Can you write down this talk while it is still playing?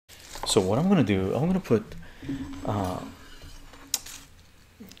So what I'm gonna do, I'm gonna put a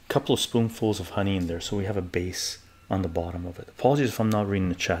couple of spoonfuls of honey in there so we have a base on the bottom of it. Apologies if I'm not reading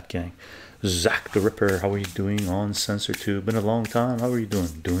the chat, gang. Zach the Ripper, how are you doing on Sensor 2? Been a long time. How are you doing?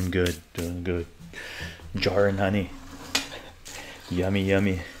 Doing good, doing good. Jar and honey. Yummy,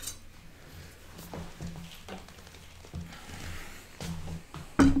 yummy.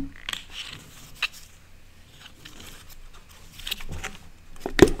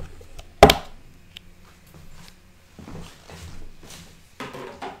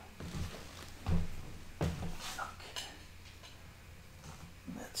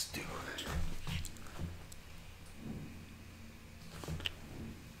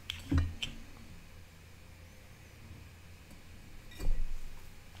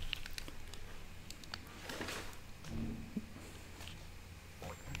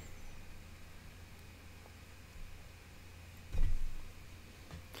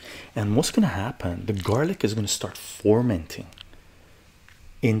 And what's going to happen, the garlic is going to start fermenting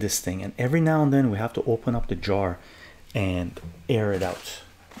in this thing, and every now and then we have to open up the jar and air it out.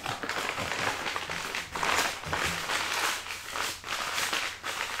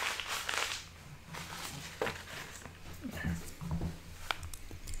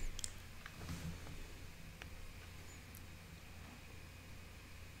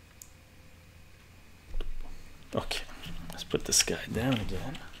 Okay, let's put this guy down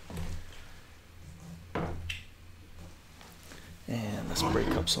again. And let's break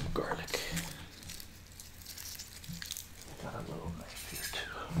up some garlic. Got a little knife here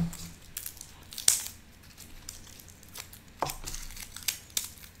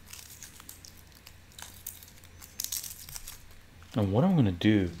too. And what I'm going to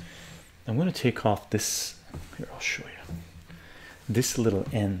do, I'm going to take off this. Here, I'll show you. This little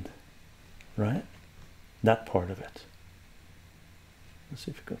end, right? That part of it. Let's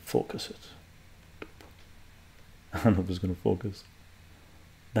see if we can focus it. I don't know if it's going to focus.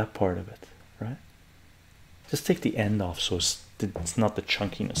 That part of it, right? Just take the end off so it's not the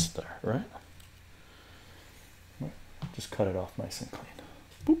chunkiness there, right? Just cut it off nice and clean.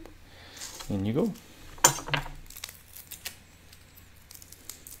 Boop. In you go.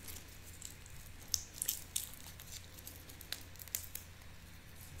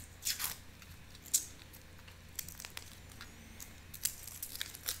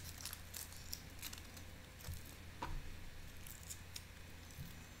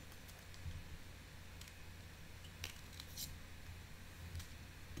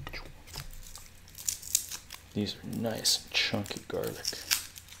 These are nice and chunky garlic.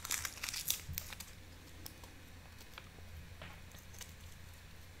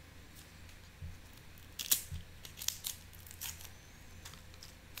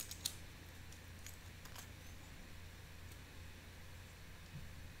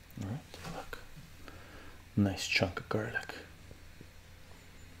 All right, look. Nice chunk of garlic.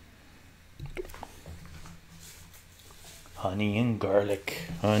 Honey and garlic.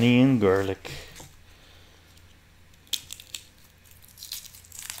 Honey and garlic.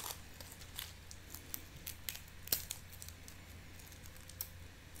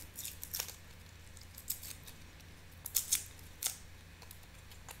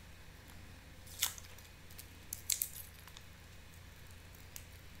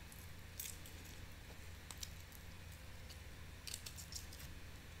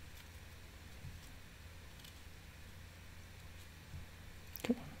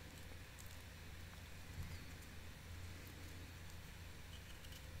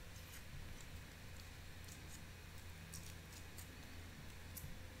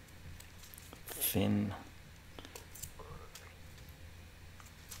 Thin.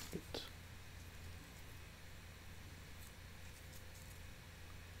 Good.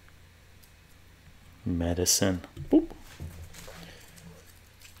 Medicine. Boop.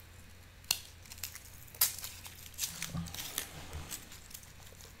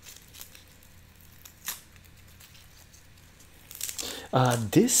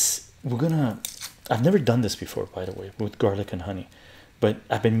 This we're gonna. I've never done this before, by the way, with garlic and honey, but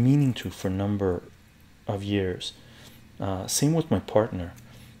I've been meaning to for a number of years. Same with my partner,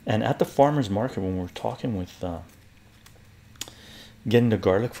 and at the farmers market when we were talking with getting the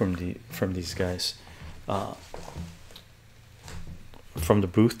garlic from these guys, from the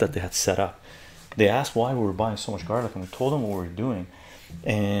booth that they had set up, they asked why we were buying so much garlic, and we told them what we were doing.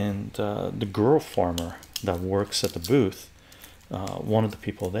 And the girl farmer that works at the booth, one of the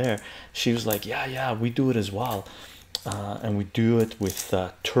people there, she was like, yeah, we do it as well. And we do it with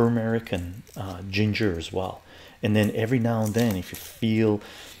turmeric and ginger as well. And then every now and then, if you feel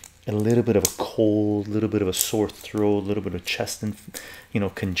a little bit of a cold, a little bit of a sore throat, a little bit of chest and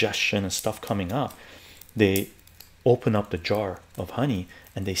congestion and stuff coming up, they open up the jar of honey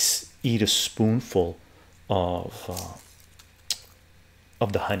and they eat a spoonful of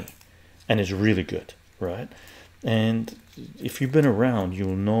the honey, and it's really good, right? And if you've been around,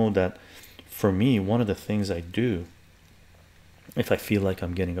 you'll know that for me, one of the things I do if I feel like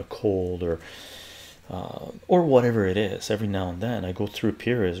I'm getting a cold or whatever it is, every now and then I go through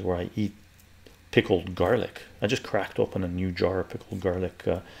periods where I eat pickled garlic. I just cracked open a new jar of pickled garlic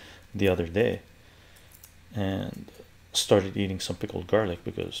the other day and started eating some pickled garlic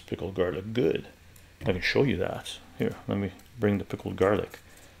because pickled garlic good. I can show you that. Here, let me bring the pickled garlic.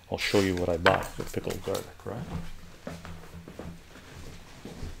 I'll show you what I buy with pickled garlic, right?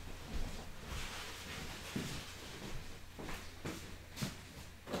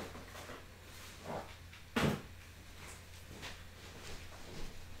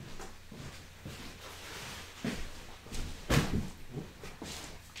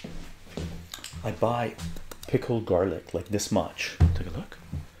 I buy pickled garlic like this much. Take a look.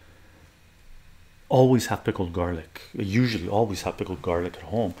 Always have pickled garlic. I usually always have pickled garlic at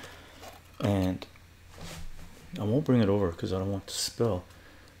home, and I won't bring it over because I don't want to spill.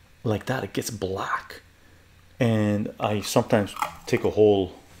 Like that, it gets black, and I sometimes take a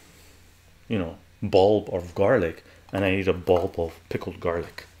whole, bulb of garlic, and I eat a bulb of pickled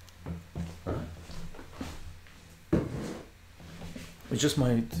garlic. It's just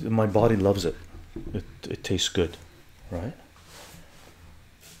my body loves it. It tastes good, right?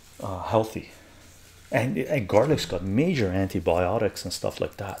 Healthy, and garlic's got major antibiotics and stuff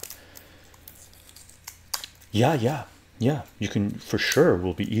like that. Yeah. You can for sure.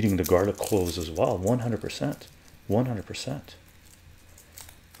 We'll be eating the garlic cloves as well. 100%, 100%.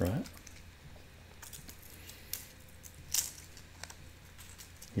 Right?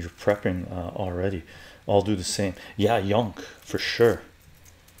 You're prepping already. I'll do the same. Yeah, yonk for sure.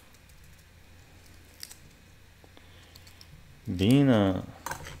 Being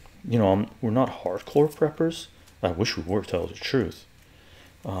we're not hardcore preppers. I wish we were, to tell the truth,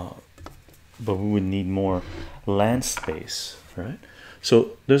 but we would need more land space, right?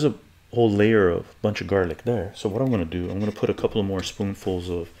 So there's a whole layer of bunch of garlic there. So what I'm going to do, I'm going to put a couple of more spoonfuls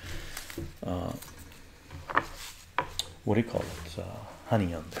of what do you call it,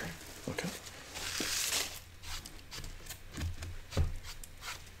 honey on there. Okay.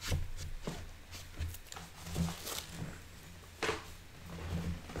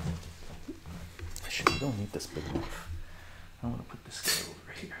 Actually, I don't need this big enough. I'm going to put this guy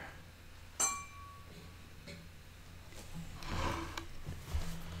over here.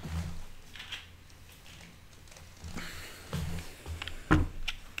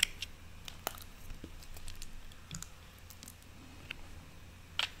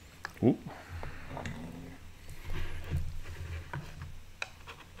 Ooh.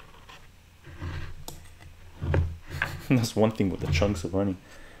 That's one thing with the chunks of honey,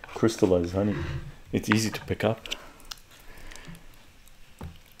 crystallized honey. It's easy to pick up.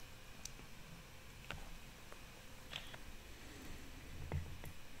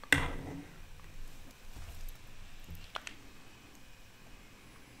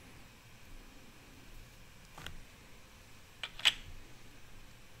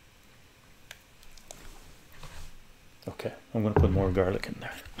 Okay, I'm going to put more garlic in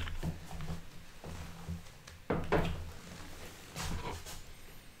there.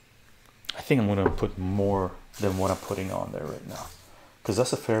 I think I'm going to put more than what I'm putting on there right now, because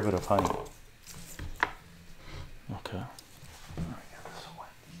that's a fair bit of honey. Okay.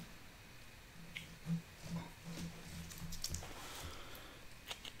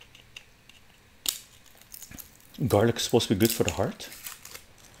 Garlic is supposed to be good for the heart.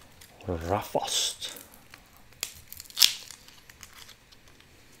 Rafost.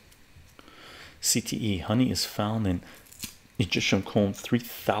 CTE, honey is found in Egyptian comb,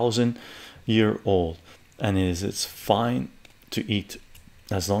 3,000-year-old, and it's fine to eat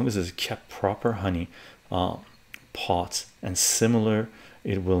as long as it's kept proper honey pots and similar.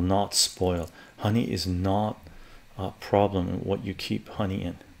 It will not spoil. Honey is not a problem in what you keep honey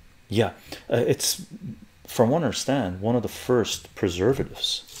in. Yeah, it's, from what I understand, one of the first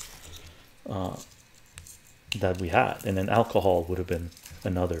preservatives that we had, and then alcohol would have been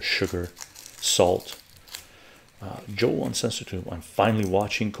another, sugar, salt. Joe Uncensored, I'm finally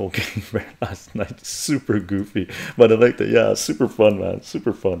watching Cocaine Bear last night. Super goofy, but I liked it. Yeah, super fun, man.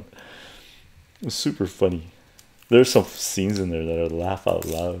 Super fun. It was super funny. There's some scenes in there that I laugh out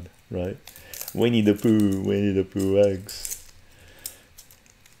loud, right? Winnie the Pooh eggs.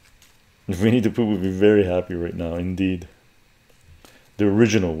 Winnie the Pooh would be very happy right now, indeed. the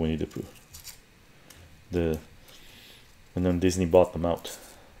original Winnie the Pooh. And then Disney bought them out,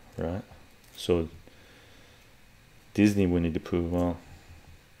 right? So Disney Winnie the Pooh, well,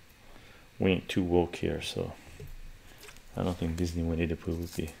 we ain't too woke here, so I don't think Disney Winnie the Pooh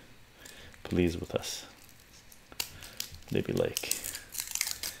would be pleased with us. They'd be like,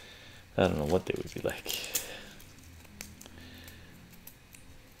 I don't know what they would be like.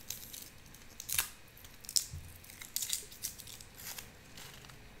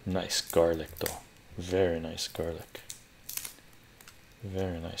 Nice garlic though, very nice garlic,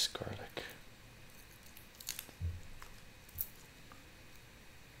 very nice garlic.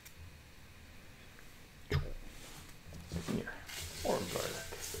 Here, more garlic,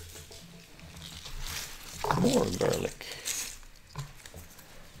 more garlic.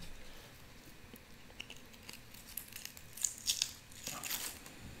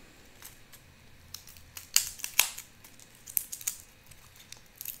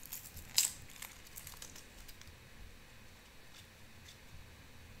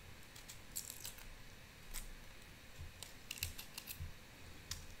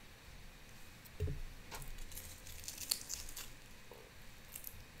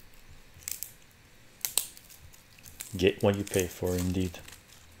 Get what you pay for, indeed.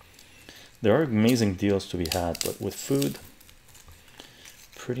 There are amazing deals to be had, but with food,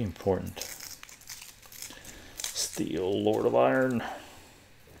 pretty important. Steel Lord of Iron.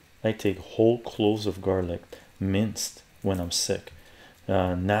 I take whole cloves of garlic, minced, when I'm sick.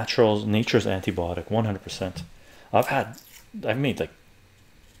 Nature's antibiotic, 100%. I've made like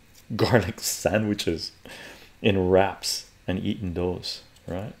garlic sandwiches in wraps and eaten those,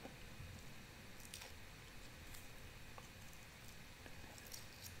 right?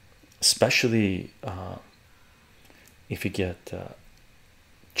 Especially if you get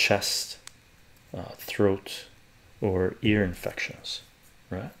chest, throat, or ear infections,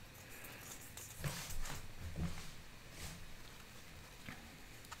 right?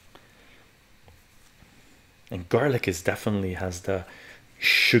 And garlic is definitely has the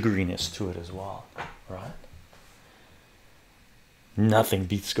sugariness to it as well, right? Nothing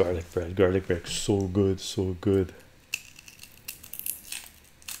beats garlic bread. Garlic bread is so good, so good.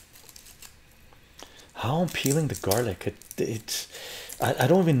 How I'm peeling the garlic, I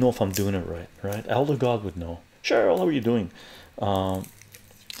don't even know if I'm doing it right? Elder God would know. Cheryl, how are you doing? But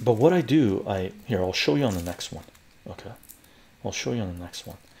what I do, here, I'll show you on the next one. Okay, I'll show you on the next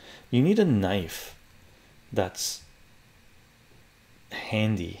one. You need a knife that's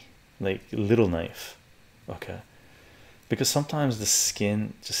handy, like a little knife, okay? Because sometimes the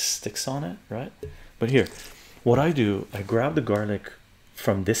skin just sticks on it, right? But here, what I do, I grab the garlic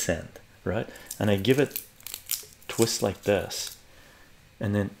from this end, right, and I give it twist like this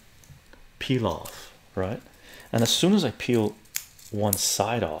and then peel off, right? And as soon as I peel one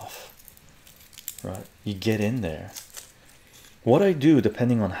side off, right, you get in there. What I do,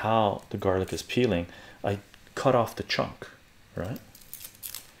 depending on how the garlic is peeling, I cut off the chunk, right,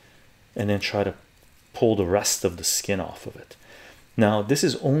 and then try to pull the rest of the skin off of it. Now this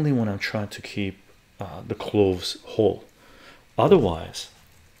is only when I'm trying to keep the cloves whole. Otherwise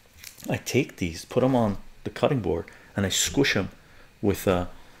I take these, put them on the cutting board, and I squish them with a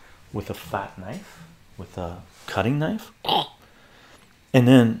fat knife, with a cutting knife, and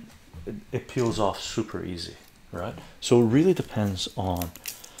then it peels off super easy, right? So it really depends on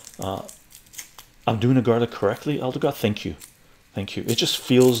I'm doing the garlic correctly, Elder God. Thank you, thank you. It just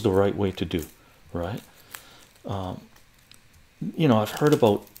feels the right way to do, right? You know, I've heard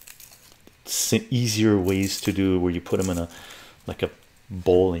about easier ways to do where you put them in a like a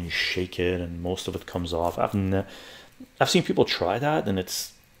bowl and you shake it and most of it comes off. I've seen people try that and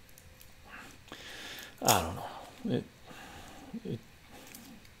it's, I don't know,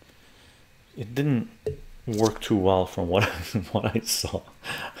 it didn't work too well from what I saw.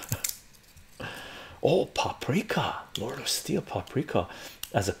 Oh, paprika, Lord of Steel, paprika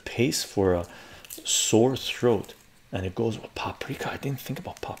as a paste for a sore throat, and it goes with paprika. I didn't think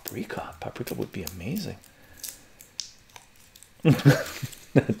about paprika. Paprika would be amazing.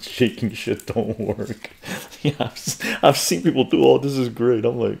 That shaking shit don't work. Yeah, I've seen people do, oh, this is great.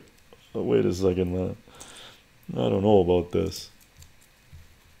 I'm like, oh, wait a second, man, I don't know about this.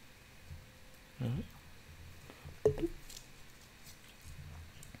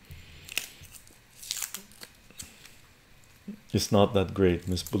 It's not that great,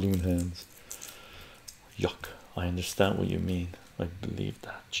 Miss Balloon Hands. Yuck, I understand what you mean. I believe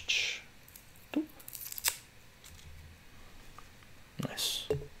that. Nice.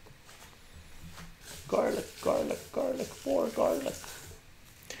 Garlic, garlic, garlic, more garlic.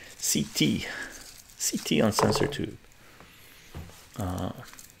 CT on sensor tube.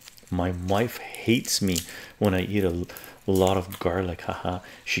 My wife hates me when I eat a lot of garlic. Haha,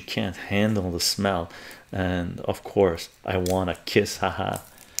 she can't handle the smell, and of course I want a kiss. Haha.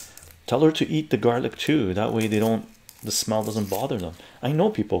 Tell her to eat the garlic too, that way the smell doesn't bother them. I know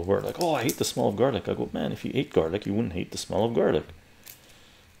people who are like, oh, I hate the smell of garlic. I go, man, if you ate garlic you wouldn't hate the smell of garlic.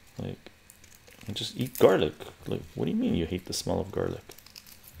 Like, just eat garlic. Like, what do you mean you hate the smell of garlic?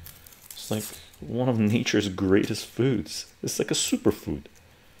 It's like one of nature's greatest foods. It's like a superfood.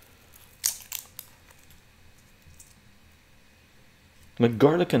 Like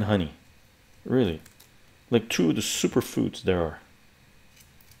garlic and honey, really, like two of the superfoods there are,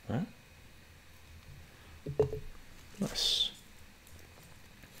 right? Nice.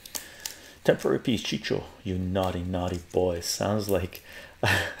 Temporary peace, Chycho, you naughty boy. Sounds like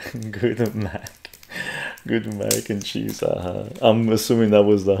good mac and cheese. I'm assuming that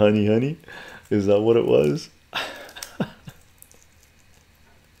was the honey. Is that what it was?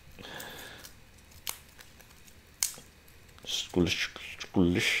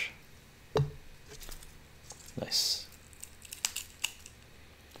 Nice.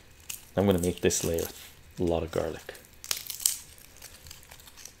 I'm gonna make this layer a lot of garlic.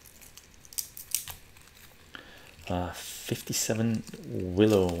 57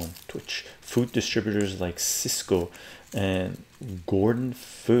 Willow on Twitch. Food distributors like Cisco and Gordon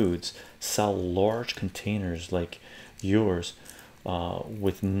Foods sell large containers like yours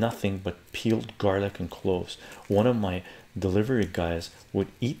with nothing but peeled garlic and cloves. One of my delivery guys would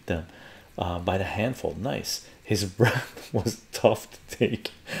eat them by the handful. Nice. His breath was tough to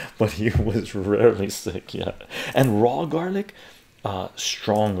take, but he was rarely sick. Yeah, and raw garlic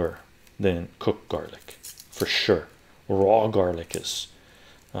stronger than cooked garlic for sure. Raw garlic is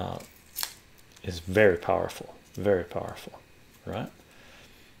very powerful, right?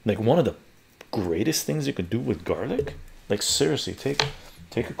 Like one of the greatest things you can do with garlic, like seriously, take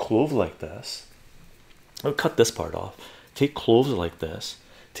a clove like this. I'll cut this part off. Take cloves like this,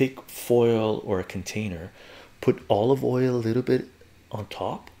 take foil or a container, put olive oil a little bit on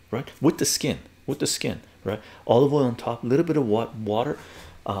top, right, with the skin, right, olive oil on top, a little bit of water.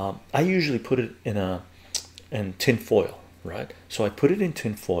 I usually put it in tin foil, right? So I put it in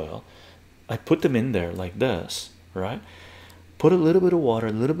tin foil, I put them in there like this, right? Put a little bit of water,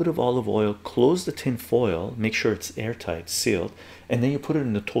 a little bit of olive oil, close the tin foil, make sure it's airtight, sealed, and then you put it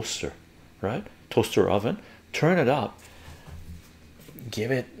in the toaster, right? Toaster oven, turn it up, give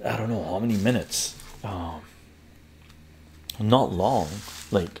it, I don't know how many minutes, not long,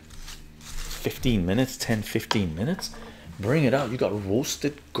 like 15 minutes, 10-15 minutes. Bring it out, you got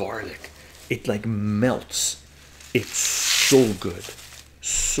roasted garlic. It like melts. It's so good,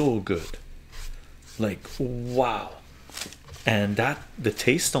 like wow. And that the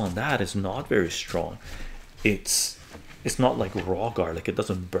taste on that is not very strong. It's not like raw garlic, it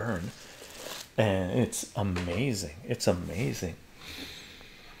doesn't burn, and it's amazing.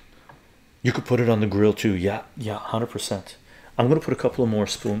 You could put it on the grill too. Yeah, 100%. I'm gonna put a couple of more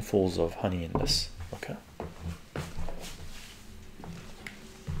spoonfuls of honey in this. Okay.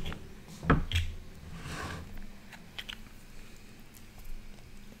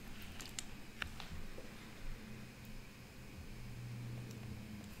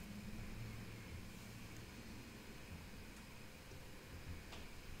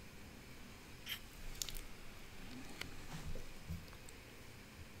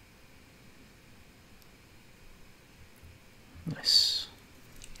 Nice.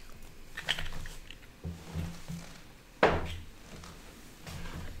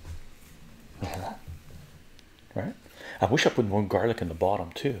 Yeah. Right. I wish I put more garlic in the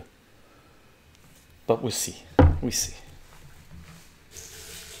bottom too, but we'll see. Last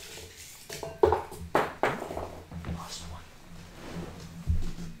one.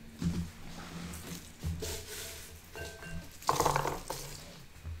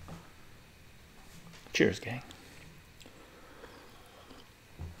 Cheers, gang.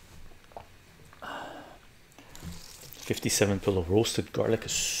 57 pillow roasted garlic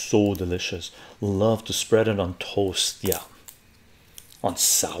is so delicious. Love to spread it on toast. Yeah, on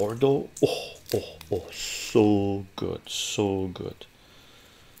sourdough. Oh, so good.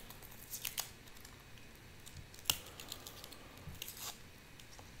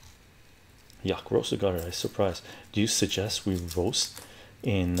 Yuck, roasted garlic. I'm surprised. Do you suggest we roast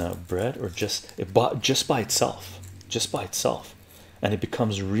in bread or just by itself? And it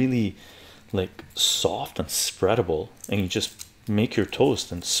becomes really like soft and spreadable, and you just make your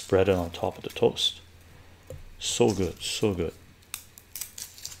toast and spread it on top of the toast. So good.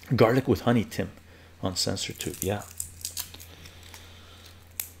 Garlic with honey, Tim on sensor tube. Yeah,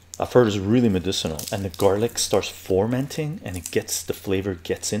 I've heard is really medicinal, and the garlic starts fermenting and it gets the flavor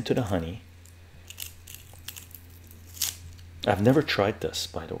gets into the honey. I've never tried this,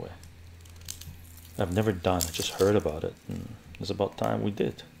 by the way. I've never done. I just heard about it, and it's about time we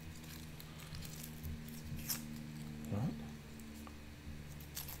did. Right.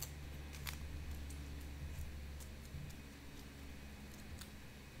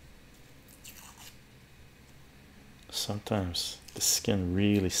 Sometimes the skin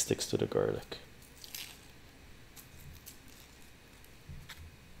really sticks to the garlic.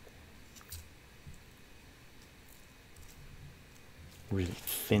 Really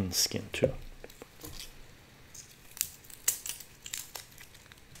thin skin too.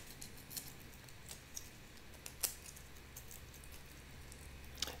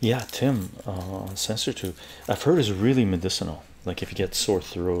 Yeah, Tim, sensor tube, I've heard is really medicinal. Like if you get sore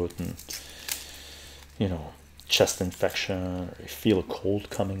throat and, you know, chest infection, or you feel a cold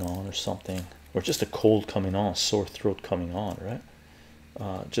coming on or something, or just a cold coming on, sore throat coming on, right?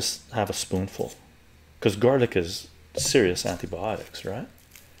 Just have a spoonful, because garlic is serious antibiotics, right?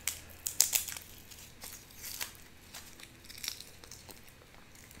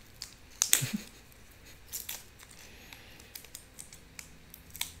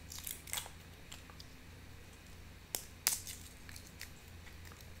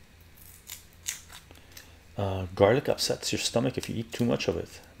 Garlic upsets your stomach if you eat too much of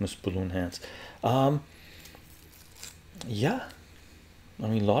it, Miss Balloon Hands. Yeah, I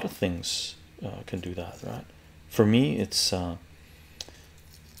mean, a lot of things can do that, right? For me, it's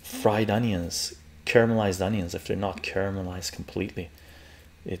fried onions, caramelized onions. If they're not caramelized completely,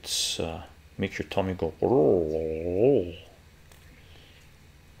 it's makes your tummy go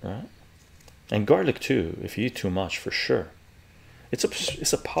right. And garlic too, if you eat too much, for sure. It's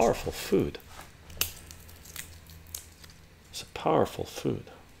a powerful food. It's a powerful food.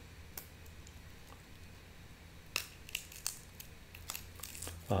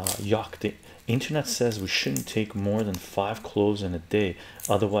 Yuck, the internet says we shouldn't take more than 5 cloves in a day,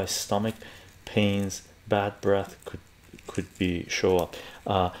 otherwise stomach pains, bad breath could be show up.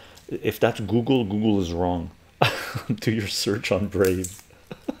 If that's Google, Google is wrong. Do your search on Brave.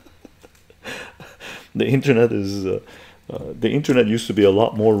 The internet is the internet used to be a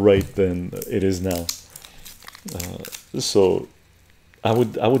lot more right than it is now. So I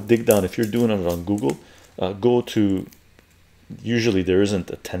would dig down. If you're doing it on Google, go to, usually there isn't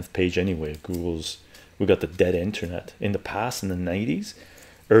a 10th page anyway. Google's, we got the dead internet. In the past, in the 90s,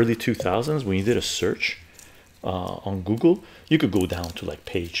 early 2000s, when you did a search on Google, you could go down to like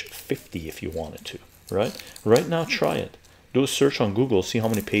page 50 if you wanted to, right? Right now, try it. Do a search on Google, see how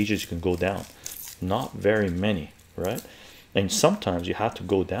many pages you can go down. Not very many, right? And sometimes you have to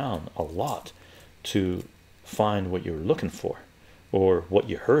go down a lot to find what you're looking for or what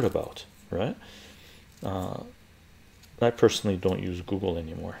you heard about, right? I personally don't use Google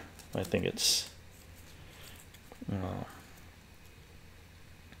anymore. I think it's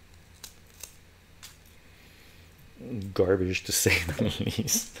garbage, to say the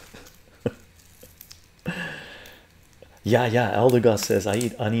least. Yeah, Eldegoss says I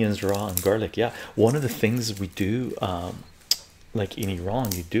eat onions raw and garlic. Yeah, one of the things we do, like in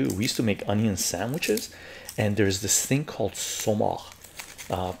Iran, we used to make onion sandwiches, and there's this thing called somar,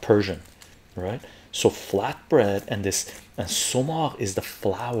 Persian, right? So flatbread and somar is the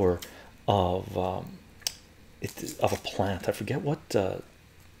flour of of a plant. I forget what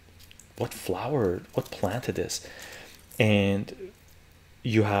flower, what plant it is, and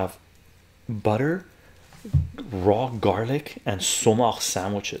you have butter, raw garlic, and somar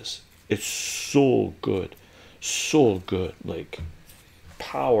sandwiches. It's so good, so good. Like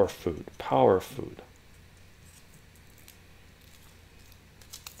power food, power food.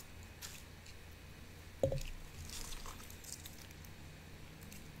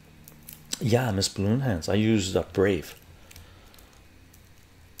 Yeah, Miss Balloon Hands, I use Brave.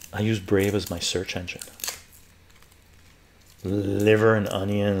 I use Brave as my search engine. Liver and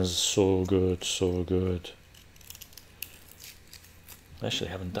onions, so good, so good. I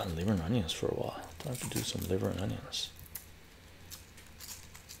actually haven't done liver and onions for a while. I have to do some liver and onions.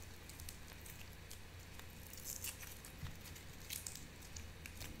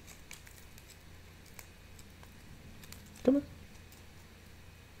 Come on.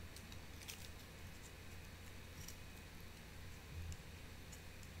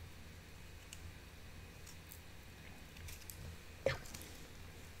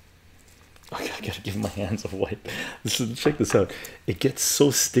 Okay, I gotta give my hands a wipe. Check this out. It gets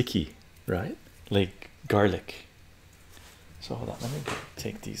so sticky, right? Like garlic. So hold on, let me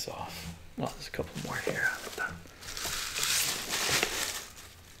take these off. Well, there's a couple more here.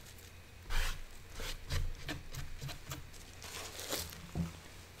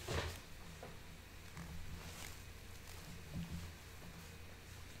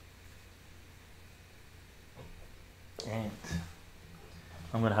 And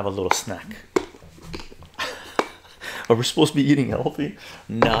I'm gonna have a little snack. Are we supposed to be eating healthy?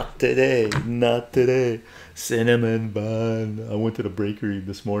 Not today, not today. Cinnamon bun. I went to the bakery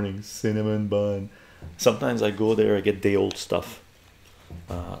this morning. Cinnamon bun. Sometimes I go there, I get day old stuff,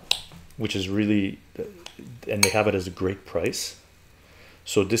 which is really, and they have it as a great price.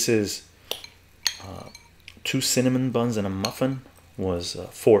 So this is 2 cinnamon buns and a muffin was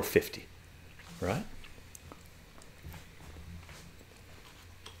 $4.50, right?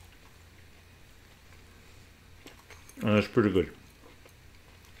 And that's pretty good.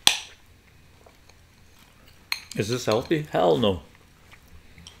 Is this healthy? Hell no.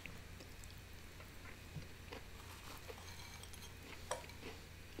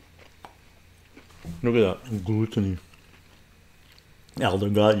 Look at that, gluttony. Elder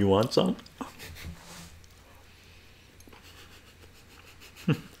God, you want some?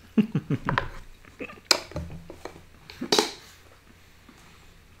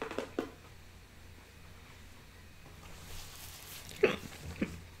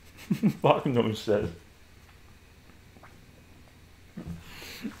 Fuck no, he says.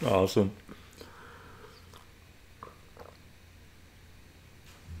 Awesome.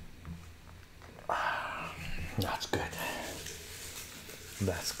 That's good.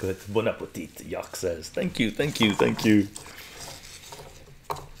 That's good. Bon appetit, Yuck says. Thank you, thank you, thank you.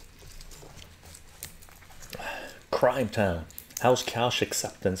 Crime Town. How's cash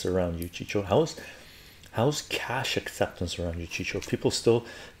acceptance around you, Chycho? How's cash acceptance around you, Chycho? People still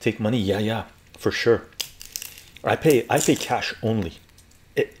take money? Yeah, for sure. I pay cash only.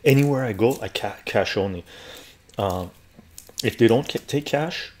 Anywhere I go, I cash only. If they don't take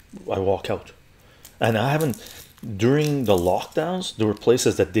cash, I walk out. And I haven't, during the lockdowns, there were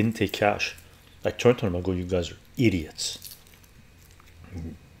places that didn't take cash. I turned to them, I go, you guys are idiots.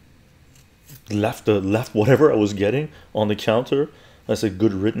 Left whatever I was getting on the counter. I said,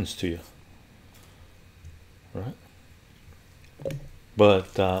 good riddance to you. Right?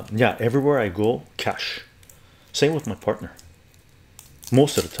 But yeah, everywhere I go, cash. Same with my partner.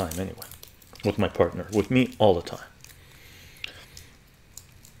 Most of the time, anyway. With my partner, with me, all the time.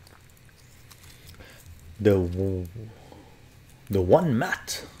 The one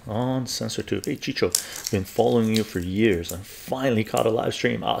Matt on SensorTube. Hey Chycho, been following you for years. I finally caught a live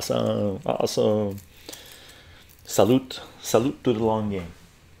stream. Awesome, awesome. Salute to the long game.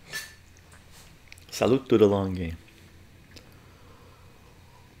 Salute to the long game.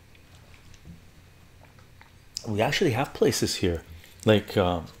 We actually have places here like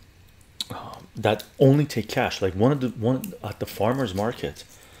that only take cash. Like one at the farmers market,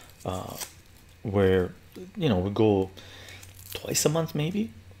 where we go twice a month,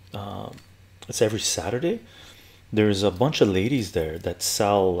 maybe. It's every Saturday. There's a bunch of ladies there that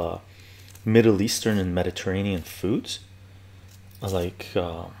sell Middle Eastern and Mediterranean foods, like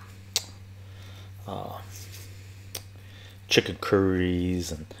chicken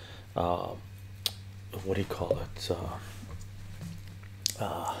curries and what do you call it?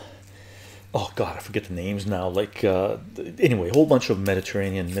 Oh God, I forget the names now. Like anyway, a whole bunch of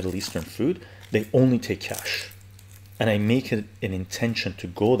Mediterranean, Middle Eastern food. They only take cash, and I make it an intention to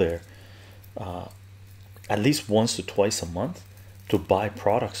go there at least once or twice a month to buy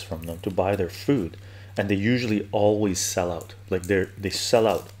products from them, to buy their food, and they usually always sell out. Like they sell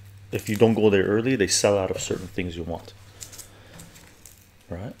out. If you don't go there early, they sell out of certain things you want.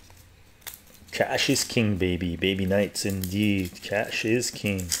 Right? Cash is king, baby. Baby nights, indeed. Cash is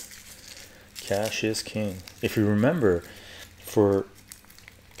king. Cash is king. If you remember,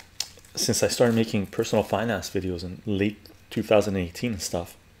 since I started making personal finance videos in late 2018 and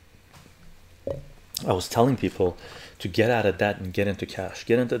stuff, I was telling people to get out of that and get into cash.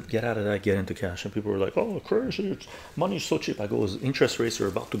 Get out of that, get into cash. And people were like, "Oh, crazy! Money's so cheap." I go, "Interest rates are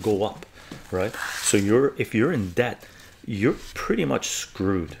about to go up, right? So if you're in debt, you're pretty much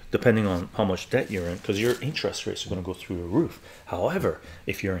screwed, depending on how much debt you're in, because your interest rates are going to go through the roof. However,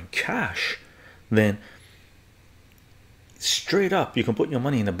 if you're in cash, then straight up, you can put your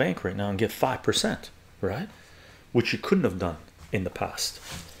money in the bank right now and get 5%, right? Which you couldn't have done in the past."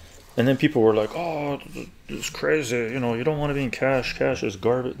 And then people were like, "Oh, it's crazy, you don't want to be in cash. Cash is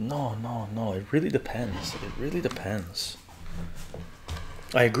garbage." No, it really depends. It really depends.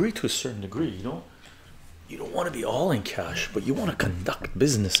 I agree to a certain degree. You don't want to be all in cash, but you want to conduct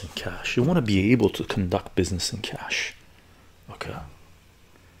business in cash. You want to be able to conduct business in cash. Okay.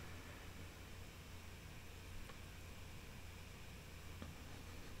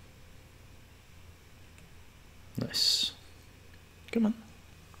 Nice. Come on.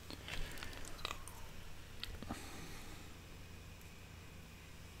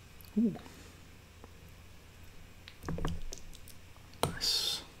 Ooh.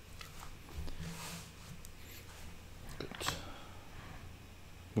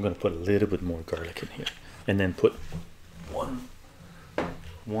 I'm gonna put a little bit more garlic in here, and then put one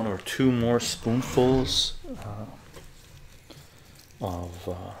or two more spoonfuls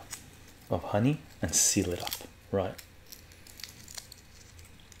of honey and seal it up. Right,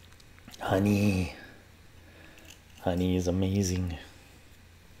 honey is amazing.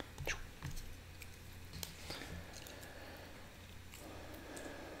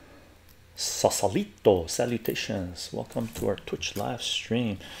 Sasalito, salutations, welcome to our Twitch live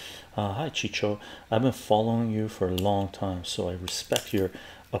stream. Hi Chycho, I've been following you for a long time, so I respect your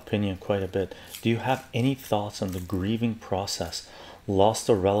opinion quite a bit. Do you have any thoughts on the grieving process? Lost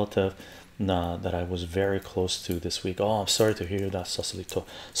a relative that I was very close to this week. Oh, I'm sorry to hear that, Sasalito.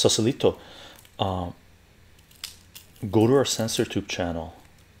 Sasalito, go to our CensorTube channel.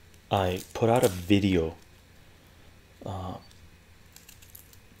 I put out a video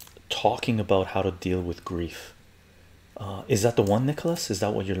talking about how to deal with grief. Is that the one, Nicholas? Is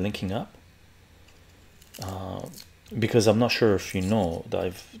that what you're linking up? Because I'm not sure if you know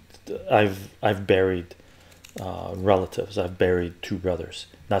that I've buried relatives. I've buried two brothers.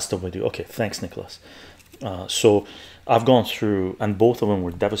 That's the way to do. Okay, thanks, Nicholas. So I've gone through, and both of them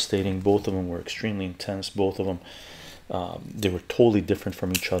were devastating. Both of them were extremely intense. Both of them, they were totally different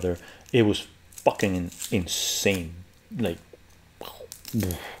from each other. It was fucking insane. Like,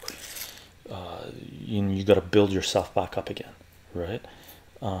 you got to build yourself back up again, right?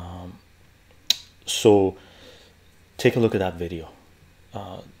 So take a look at that video.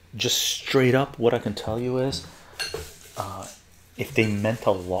 Just straight up, what I can tell you is, if they meant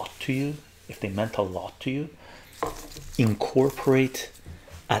a lot to you, incorporate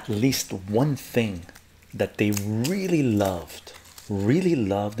at least one thing that they really loved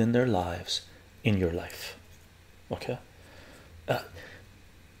in their lives in your life. Okay,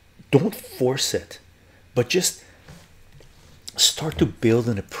 don't force it, but just start to build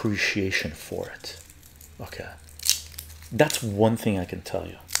an appreciation for it. Okay, that's one thing I can tell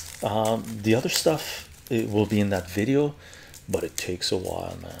you. The other stuff, it will be in that video, but it takes a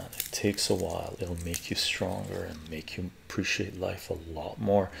while, man. It takes a while. It'll make you stronger and make you appreciate life a lot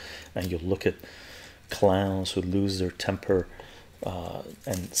more. And you'll look at clowns who lose their temper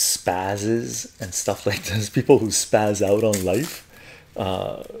and spazzes and stuff like this, people who spaz out on life,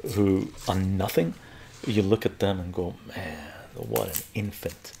 who on nothing. You look at them and go, man, what an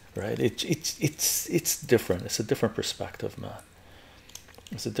infant, right? It's different. It's a different perspective, man.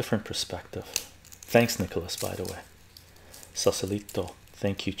 It's a different perspective. Thanks, Nicholas, by the way. Sasalito,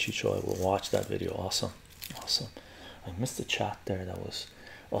 thank you, Chycho. I will watch that video. Awesome, awesome. I missed the chat there. That was,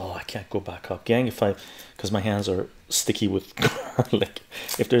 oh, I can't go back up, gang. Because my hands are sticky with garlic.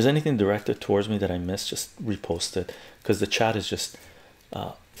 If there's anything directed towards me that I missed, just repost it, because the chat is just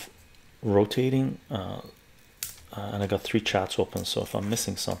rotating, and I got 3 chats open. So if I'm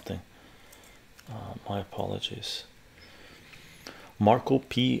missing something, my apologies. Marco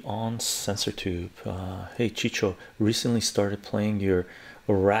P on CensorTube. Hey Chycho, recently started playing your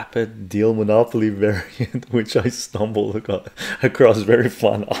rapid deal monopoly variant, which I stumbled across. Very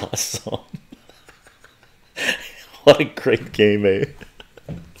fun. Awesome. What a great game, eh?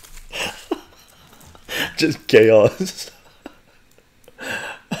 Just chaos.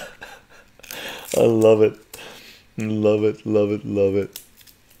 I love it. Love it, love it, love it.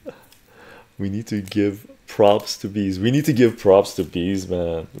 We need to give props to bees. We need to give props to bees,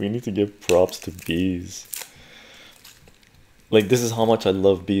 man. We need to give props to bees. Like, this is how much I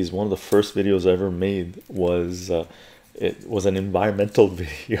love bees. One of the first videos I ever made was it was an environmental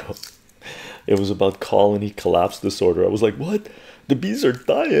video. It was about colony collapse disorder. I was like, what? The bees are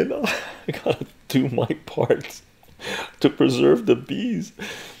dying. I gotta do my part to preserve the bees.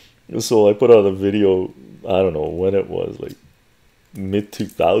 So I put out a video, I don't know when it was, like mid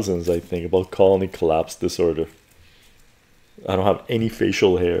 2000s, I think, about colony collapse disorder. I don't have any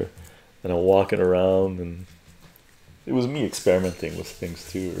facial hair, and I'm walking around, and it was me experimenting with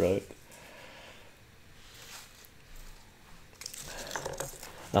things too, right?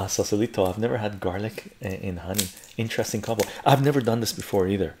 Sasalito, I've never had garlic in honey. Interesting combo. I've never done this before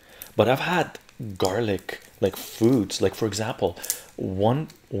either, but I've had garlic like foods. Like, for example, one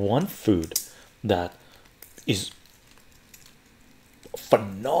food that is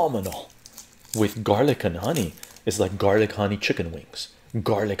phenomenal with garlic and honey is like garlic honey chicken wings,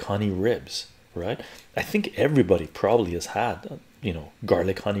 garlic honey ribs, right? I think everybody probably has had, you know,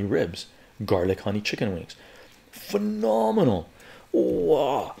 garlic honey ribs, garlic honey chicken wings. Phenomenal.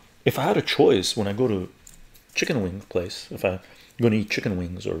 Wow. If I had a choice when I go to chicken wing place, if I'm going to eat chicken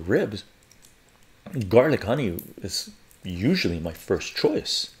wings or ribs, garlic honey is usually my first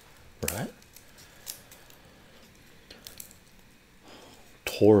choice, right?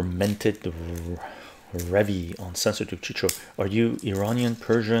 Tormented Revi on sensitive chycho. Are you Iranian,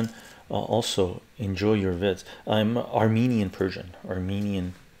 Persian? Also enjoy your vids. I'm Armenian Persian.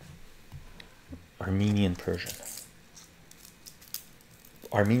 Armenian Persian.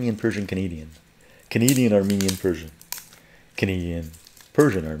 Armenian Persian Canadian. Canadian Armenian Persian. Canadian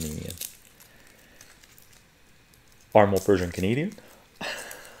Persian Armenian. Armo Persian Canadian.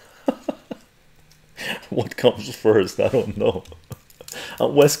 What comes first? I don't know.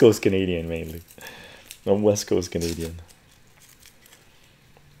 I'm West Coast Canadian mainly. I'm West Coast Canadian.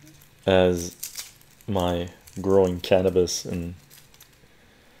 As my growing cannabis and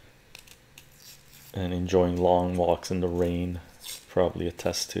enjoying long walks in the rain probably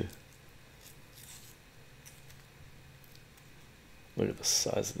attest to. Look at the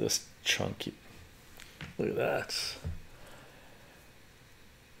size of this chunky. Look at that.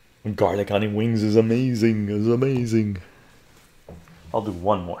 Garlic honey wings is amazing. Is amazing. I'll do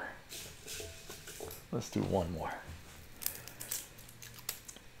one more. Let's do one more.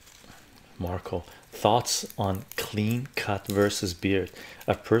 Marco, thoughts on clean cut versus beard?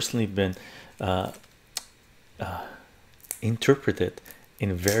 I've personally been interpreted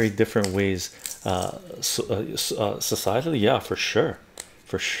in very different ways. Societally, yeah, for sure,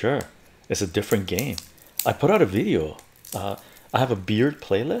 it's a different game. I put out a video. I have a beard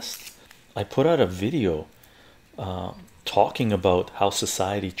playlist. I put out a video talking about how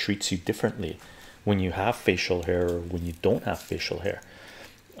society treats you differently when you have facial hair or when you don't have facial hair.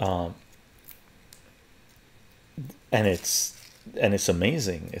 And it's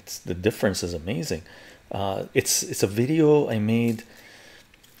amazing. The difference is amazing. It's a video I made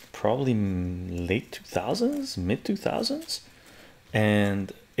probably late 2000s, mid 2000s,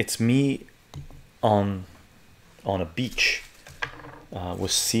 and it's me on a beach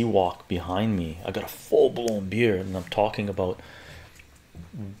with sea walk behind me. I got a full-blown beard, and I'm talking about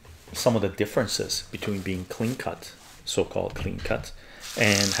some of the differences between being clean cut, so-called clean cut,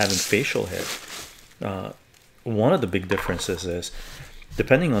 and having facial hair. One of the big differences is,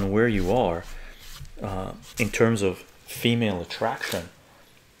 depending on where you are, in terms of female attraction,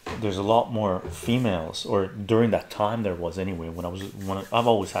 there's a lot more females, or during that time there was anyway. I've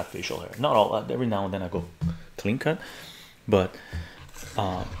always had facial hair, not all. Every now and then I go clean cut, but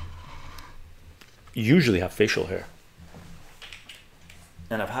usually have facial hair.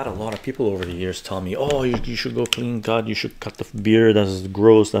 And I've had a lot of people over the years tell me, oh, you should go clean cut, you should cut the beard, that's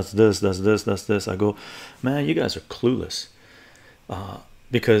gross, that's this. I go, man, you guys are clueless.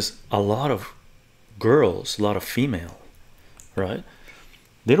 Because a lot of girls, a lot of female, right,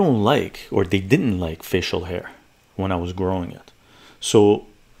 they don't like, or they didn't like facial hair when I was growing it. So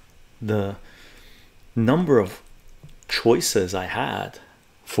the number of choices I had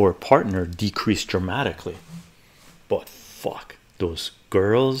for a partner decreased dramatically. But fuck, those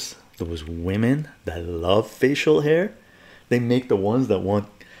girls, those women that love facial hair, they make the ones that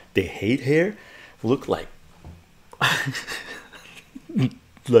they hate hair look like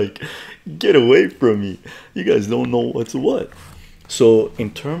like, get away from me, you guys don't know what's what. So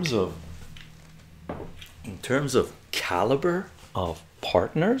in terms of caliber of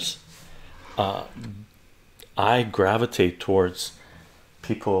partners, I gravitate towards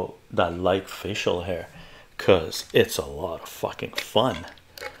people that like facial hair, because it's a lot of fucking fun,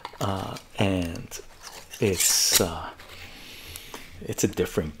 and it's a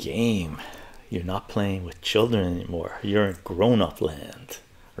different game. You're not playing with children anymore, you're in grown-up land,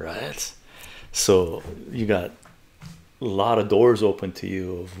 right? So you got a lot of doors open to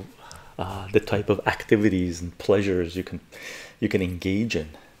you of the type of activities and pleasures you can engage in,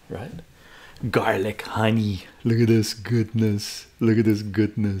 right? Garlic honey, look at this goodness,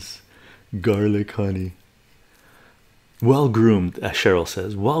 garlic honey. Well groomed, as Cheryl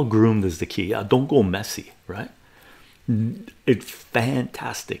says, well groomed is the key. Yeah, don't go messy, right? It's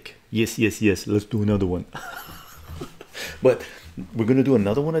fantastic. Yes, let's do another one. But we're gonna do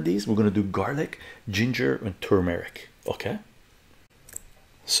another one of these. We're gonna do garlic, ginger, and turmeric. Okay,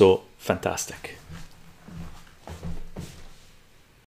 so fantastic.